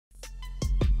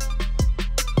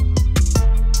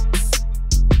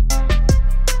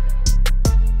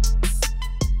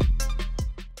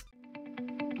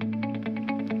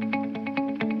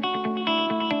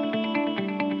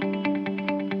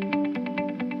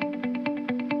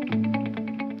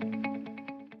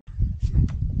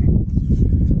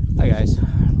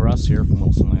Russ here from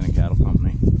Wilson Land and Cattle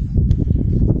Company.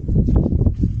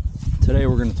 Today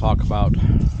we're going to talk about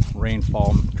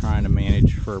rainfall, trying to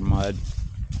manage for mud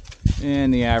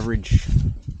and the average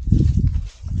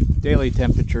daily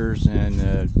temperatures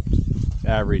and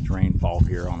average rainfall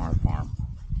here on our farm.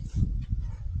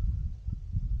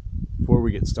 Before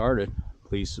we get started,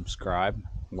 please subscribe,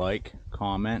 like,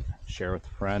 comment, share with a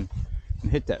friend, and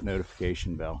hit that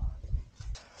notification bell.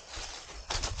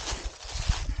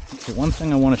 Okay, one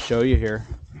thing I want to show you here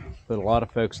that a lot of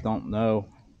folks don't know,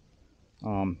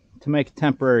 to make a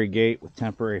temporary gate with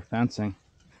temporary fencing,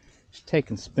 just take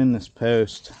and spin this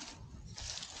post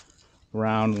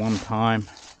around one time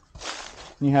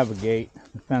and you have a gate.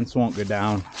 The fence won't go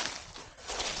down.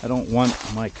 I don't want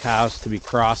my cows to be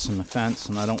crossing the fence,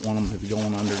 and I don't want them to be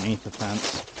going underneath the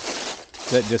fence.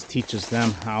 That just teaches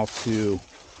them how to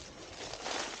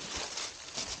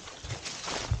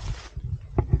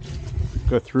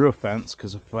go through a fence,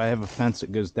 because if I have a fence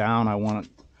that goes down, I want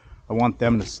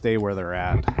them to stay where they're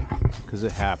at, because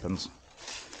it happens.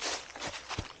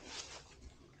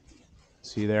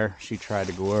 See there? She tried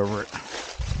to go over it.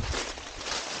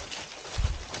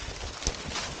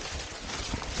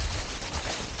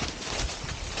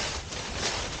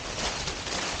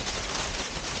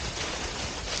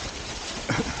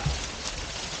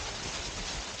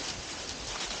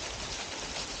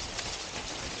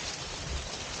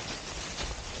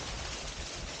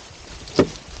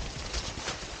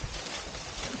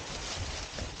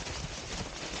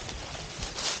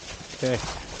 Okay,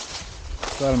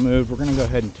 got to move. We're going to go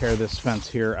ahead and tear this fence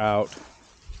here out,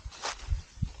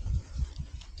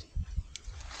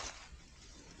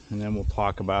 and then we'll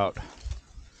talk about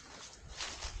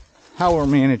how we're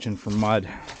managing for mud.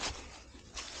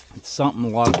 It's something a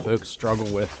lot of folks struggle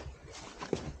with,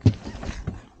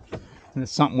 and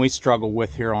it's something we struggle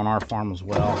with here on our farm as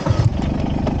well.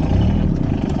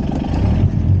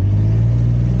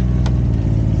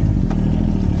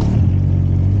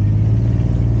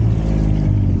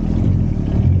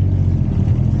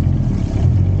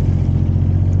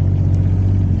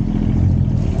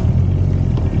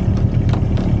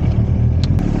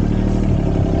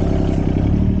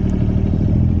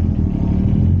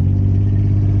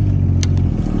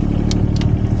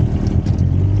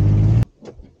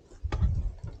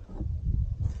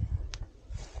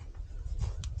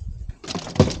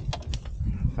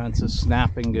 Fence is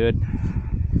snapping good.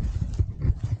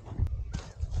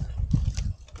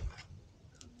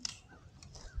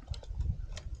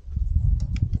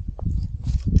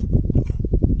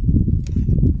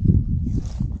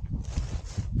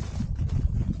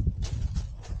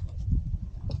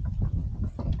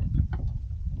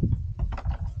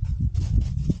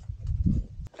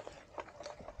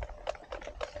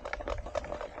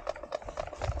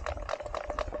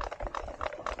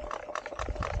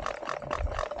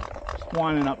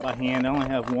 Winding up by hand. I only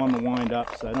have one to wind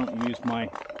up, so I don't use my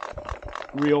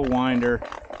reel winder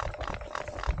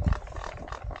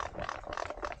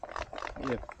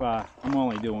if I'm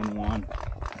only doing one.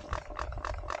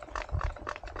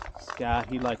 Scott,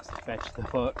 he likes to fetch the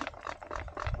hook.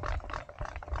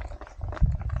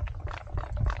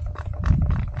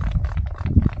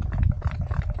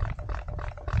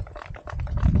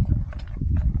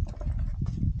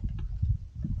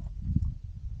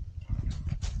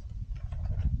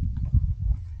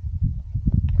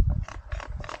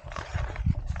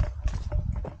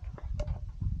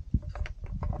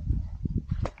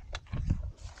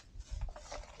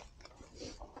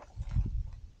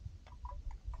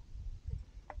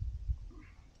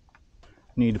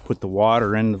 Need to put the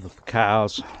water into the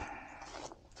cows.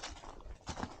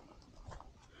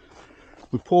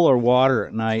 We pull our water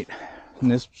at night. In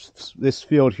this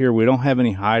field here, we don't have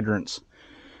any hydrants,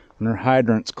 and our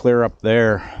hydrants clear up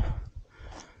there.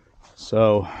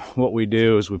 So what we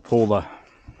do is we pull the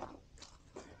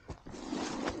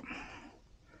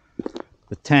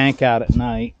tank out at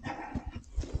night.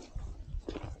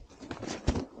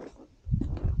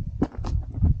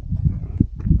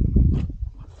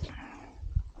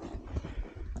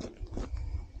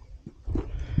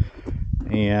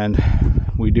 And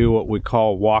we do what we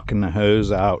call walking the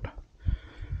hose out.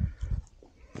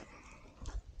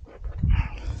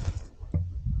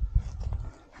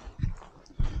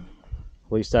 At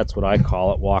least that's what I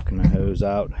call it, walking the hose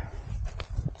out.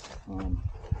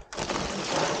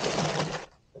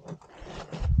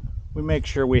 We make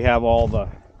sure we have all the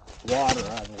water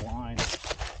out of the line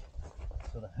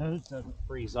so the hose doesn't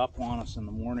freeze up on us in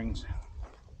the mornings.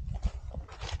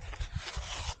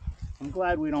 I'm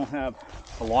glad we don't have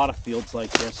a lot of fields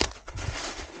like this,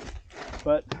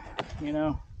 but you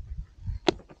know,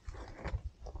 if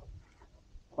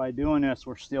by doing this,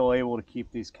 we're still able to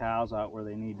keep these cows out where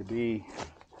they need to be.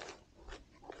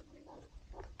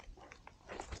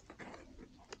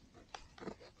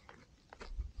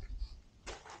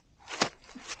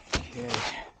 Okay.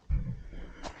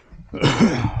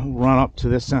 Run up to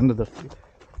this end of the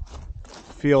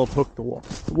field, hook the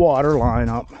water line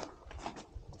up.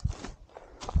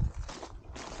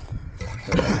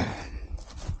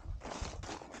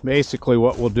 Basically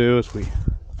what we'll do is we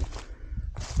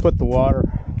put the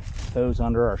water hose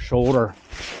under our shoulder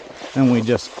and we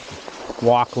just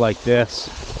walk like this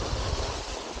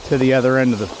to the other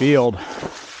end of the field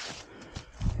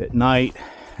at night,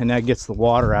 and that gets the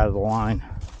water out of the line.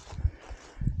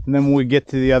 And then when we get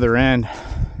to the other end,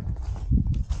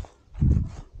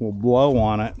 we'll blow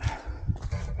on it,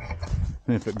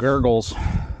 and if it gurgles,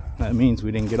 that means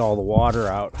we didn't get all the water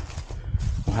out.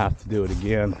 We'll have to do it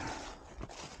again.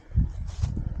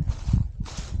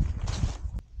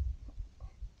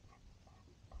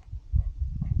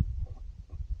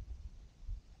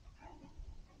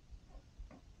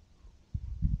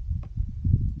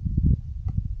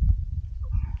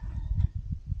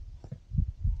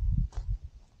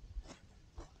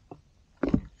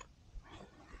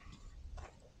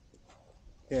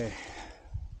 Okay,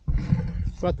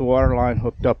 got the water line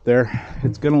hooked up there.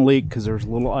 It's gonna leak because there's a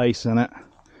little ice in it,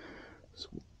 so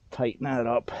we'll tighten that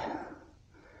up.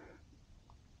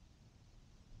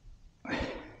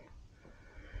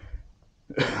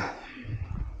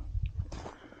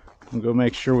 I'm gonna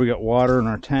make sure we got water in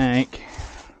our tank.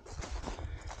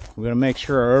 We're gonna make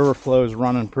sure our overflow is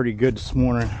running pretty good this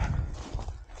morning.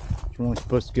 We're only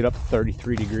supposed to get up to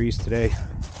 33 degrees today,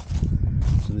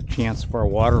 so the chance of our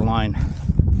water line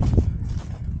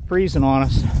freezing on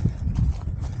us.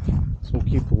 So we'll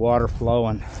keep the water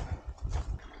flowing,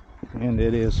 and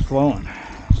it is flowing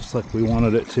just like we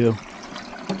wanted it to.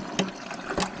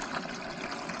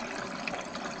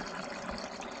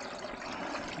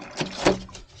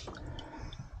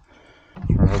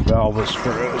 Our valve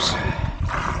screws,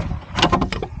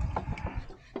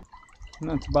 and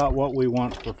that's about what we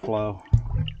want for flow.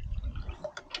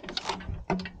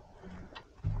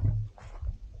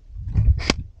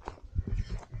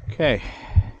 Okay,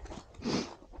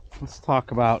 let's talk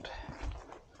about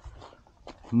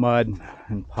mud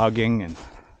and pugging and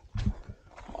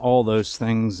all those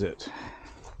things that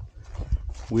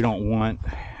we don't want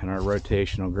in our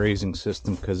rotational grazing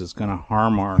system, because it's going to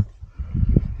harm our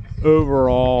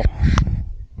overall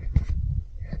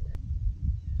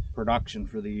production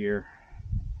for the year.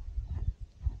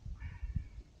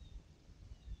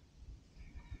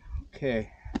 Okay.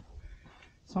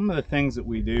 Some of the things that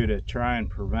we do to try and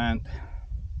prevent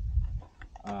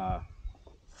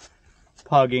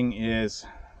pugging is,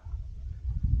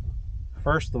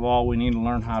 first of all, we need to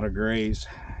learn how to graze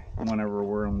whenever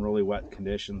we're in really wet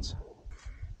conditions.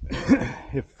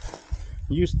 It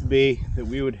used to be that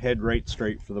we would head right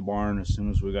straight for the barn as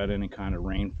soon as we got any kind of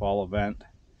rainfall event,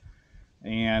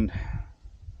 and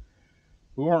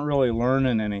we weren't really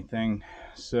learning anything.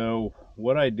 So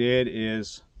what I did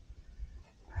is,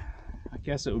 I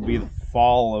guess it would be the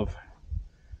fall of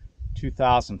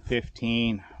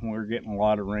 2015, we were getting a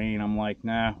lot of rain. I'm like,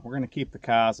 nah, we're going to keep the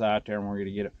cows out there and we're going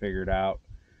to get it figured out.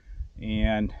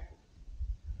 And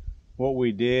what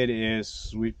we did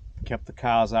is we kept the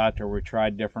cows out there. We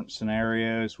tried different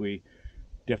scenarios,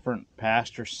 different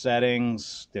pasture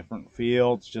settings, different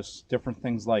fields, just different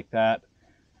things like that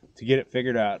to get it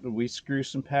figured out. Did we screw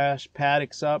some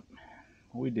paddocks up?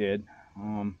 We did.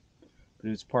 But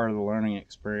it's part of the learning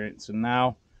experience. And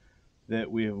now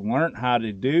that we have learned how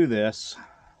to do this,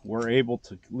 we're able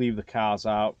to leave the cows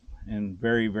out in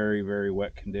very, very, very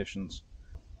wet conditions.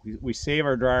 We save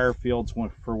our drier fields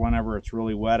for whenever it's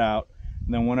really wet out,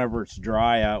 and then whenever it's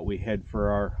dry out, we head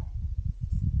for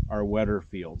our wetter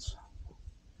fields.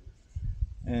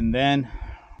 And then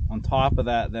on top of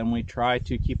that, then we try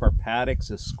to keep our paddocks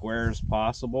as square as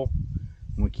possible,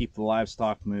 and we keep the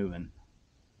livestock moving.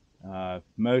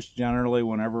 Most generally,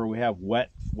 whenever we have wet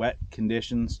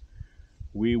conditions,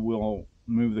 we will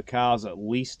move the cows at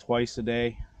least twice a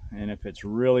day, and if it's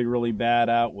really, really bad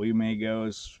out, we may go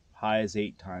as high as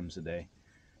 8 times a day.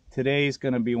 Today's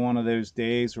going to be one of those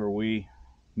days where we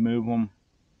move them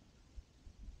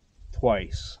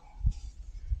twice.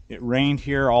 It rained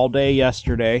here all day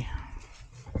yesterday.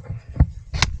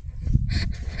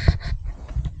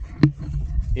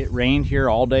 It rained here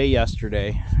all day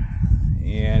yesterday,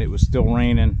 and it was still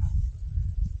raining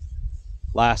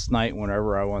last night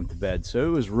whenever I went to bed. So it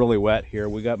was really wet here.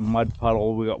 We got mud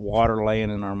puddle, we got water laying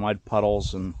in our mud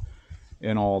puddles and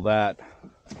all that.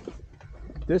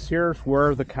 This here's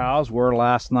where the cows were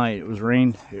last night.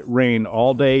 It rained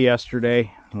all day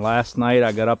yesterday. Last night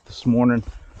I got up this morning,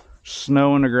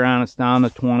 snow on the ground, it's down to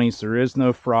 20s, there is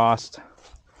no frost. You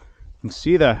can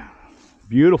see the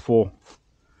beautiful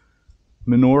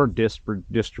manure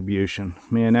distribution.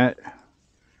 Man,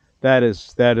 that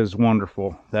is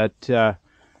wonderful. That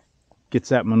gets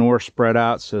that manure spread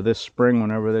out, so this spring,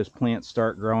 whenever those plants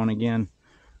start growing again,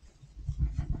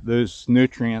 those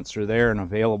nutrients are there and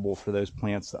available for those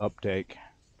plants to uptake.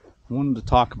 I wanted to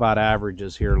talk about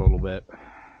averages here a little bit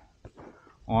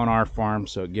on our farm,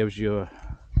 so it gives you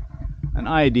an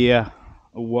idea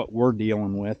of what we're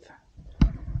dealing with.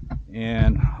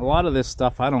 And a lot of this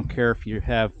stuff, I don't care if you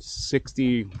have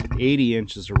 60, 80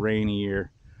 inches of rain a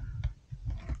year.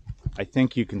 I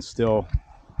think you can still,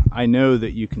 I know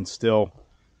that you can still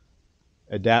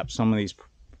adapt some of these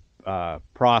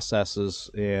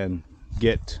processes and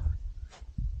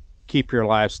keep your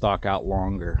livestock out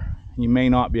longer. You may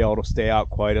not be able to stay out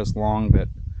quite as long, but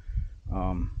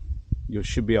you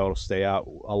should be able to stay out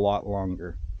a lot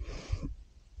longer.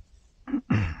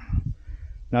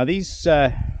 Now these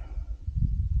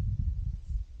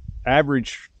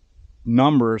average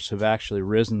numbers have actually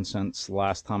risen since the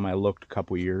last time I looked a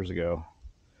couple years ago.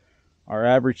 Our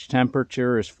average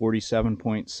temperature is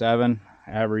 47.7,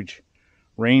 average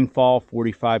rainfall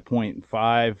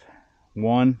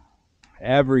 45.51,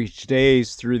 average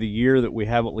days through the year that we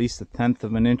have at least 1/10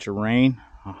 of an inch of rain,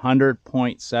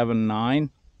 100.79.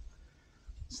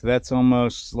 So that's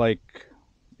almost like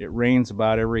it rains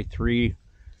about every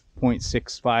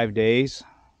 3.65 days.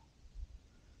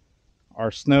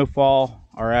 Our snowfall,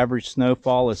 our average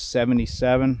snowfall is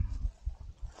 77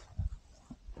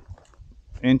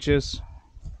 inches.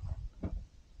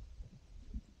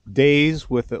 Days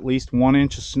with at least 1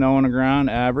 inch of snow on the ground,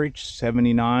 average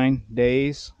 79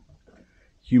 days.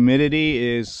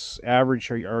 Humidity is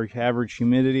average, our average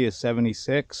humidity is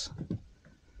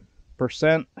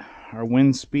 76%. Our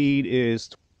wind speed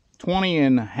is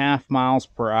 20.5 miles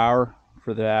per hour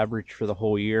for the average for the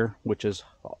whole year, which is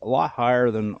a lot higher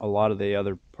than a lot of the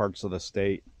other parts of the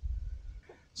state.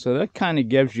 So that kind of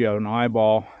gives you an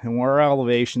eyeball. And our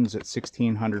elevation's at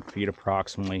 1,600 feet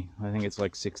approximately. I think it's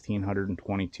like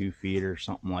 1,622 feet or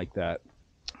something like that.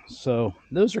 So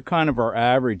those are kind of our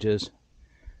averages.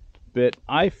 But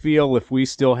I feel if we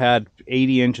still had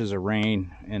 80 inches of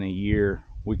rain in a year,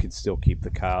 we could still keep the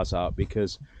cows out,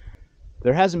 because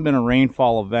there hasn't been a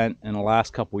rainfall event in the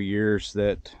last couple of years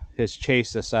that has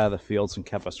chased us out of the fields and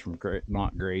kept us from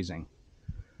not grazing.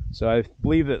 So I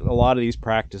believe that a lot of these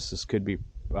practices could be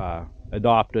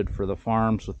adopted for the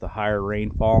farms with the higher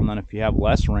rainfall. And then if you have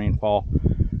less rainfall,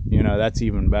 you know, that's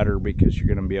even better, because you're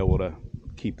going to be able to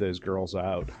keep those girls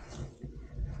out.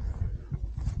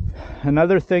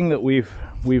 Another thing that we've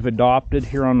adopted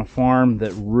here on the farm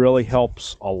that really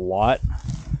helps a lot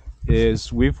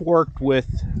is we've worked with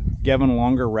giving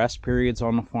longer rest periods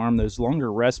on the farm. Those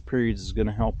longer rest periods is going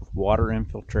to help with water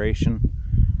infiltration.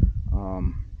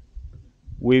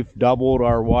 We've doubled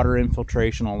our water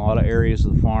infiltration in a lot of areas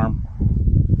of the farm.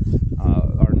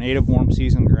 Our native warm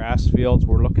season grass fields,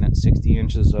 we're looking at 60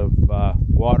 inches of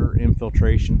water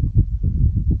infiltration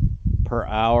per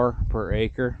hour per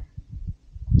acre.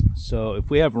 So if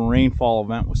we have a rainfall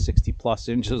event with 60 plus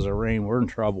inches of rain, we're in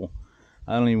trouble.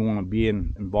 I don't even want to be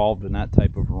involved in that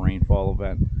type of a rainfall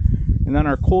event. And then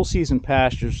our cool season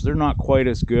pastures, they're not quite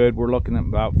as good. We're looking at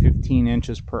about 15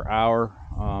 inches per hour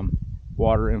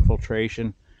water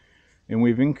infiltration. And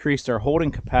we've increased our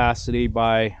holding capacity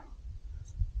by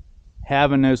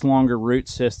having those longer root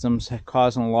systems,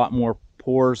 causing a lot more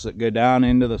pores that go down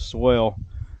into the soil,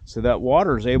 so that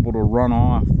water is able to run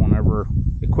off whenever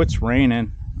it quits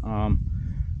raining.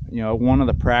 You know, one of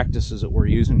the practices that we're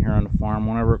using here on the farm,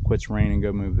 whenever it quits raining,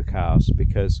 go move the cows,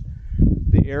 because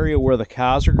the area where the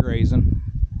cows are grazing,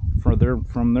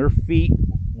 from their feet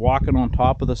walking on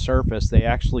top of the surface, they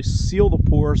actually seal the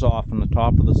pores off in the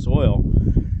top of the soil,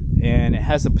 and it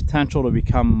has the potential to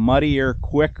become muddier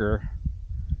quicker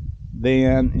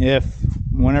than if,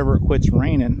 whenever it quits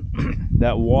raining,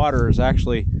 that water is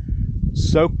actually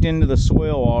soaked into the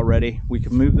soil already. We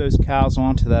can move those cows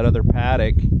onto that other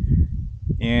paddock,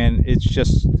 and it's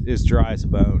just as dry as a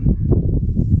bone.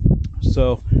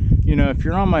 So, you know, if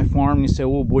you're on my farm and you say,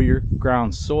 well, boy, your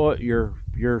ground soil, your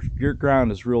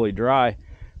ground is really dry,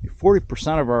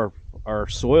 40% of our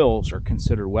soils are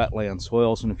considered wetland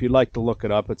soils. And if you'd like to look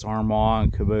it up, it's Armagh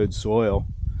and Kavod soil.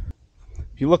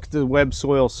 If you look at the Web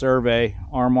Soil Survey,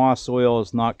 Armagh soil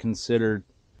is not considered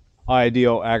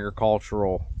ideal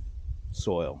agricultural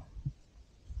soil.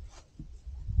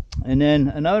 And then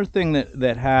another thing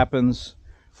that happens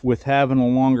with having a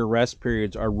longer rest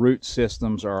periods, our root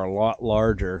systems are a lot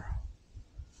larger.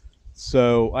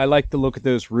 So I like to look at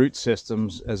those root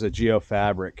systems as a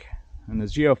geofabric, and the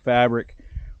geofabric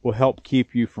will help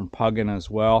keep you from pugging as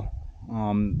well.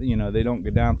 You know, they don't go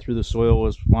down through the soil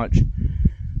as much.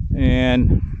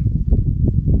 And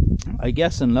I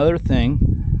guess another thing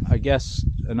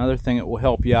that will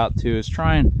help you out too is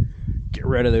try and get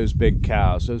rid of those big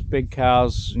cows. Those big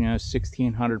cows, you know,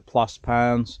 1,600 plus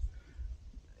pounds.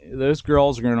 Those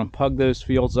girls are going to pug those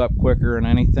fields up quicker than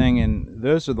anything, and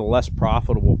those are the less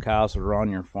profitable cows that are on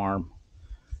your farm.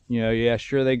 You know, yeah,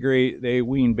 sure, they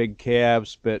wean big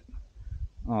calves, but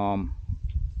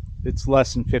it's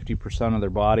less than 50% of their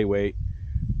body weight.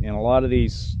 And a lot of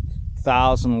these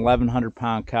 1,000, 1,100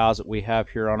 pound cows that we have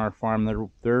here on our farm,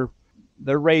 they're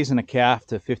raising a calf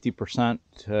to 50%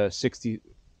 to 60,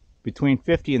 between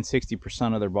 50 and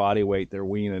 60% of their body weight. They're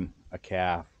weaning a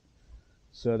calf.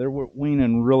 So they're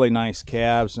weaning really nice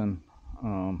calves, and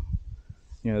you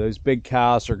know, those big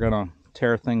cows are going to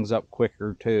tear things up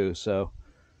quicker too. So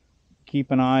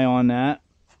keep an eye on that.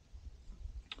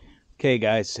 Okay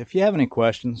guys, if you have any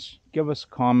questions, give us a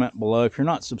comment below. If you're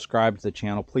not subscribed to the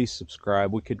channel, please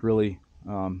subscribe. We could really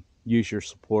use your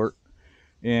support.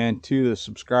 And to the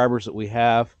subscribers that we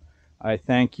have, I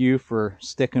thank you for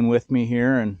sticking with me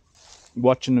here and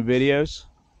watching the videos.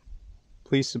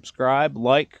 Please subscribe,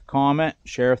 like, comment,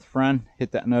 share with a friend,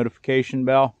 hit that notification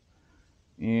bell,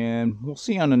 and we'll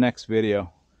see you on the next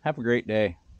video. Have a great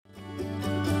day.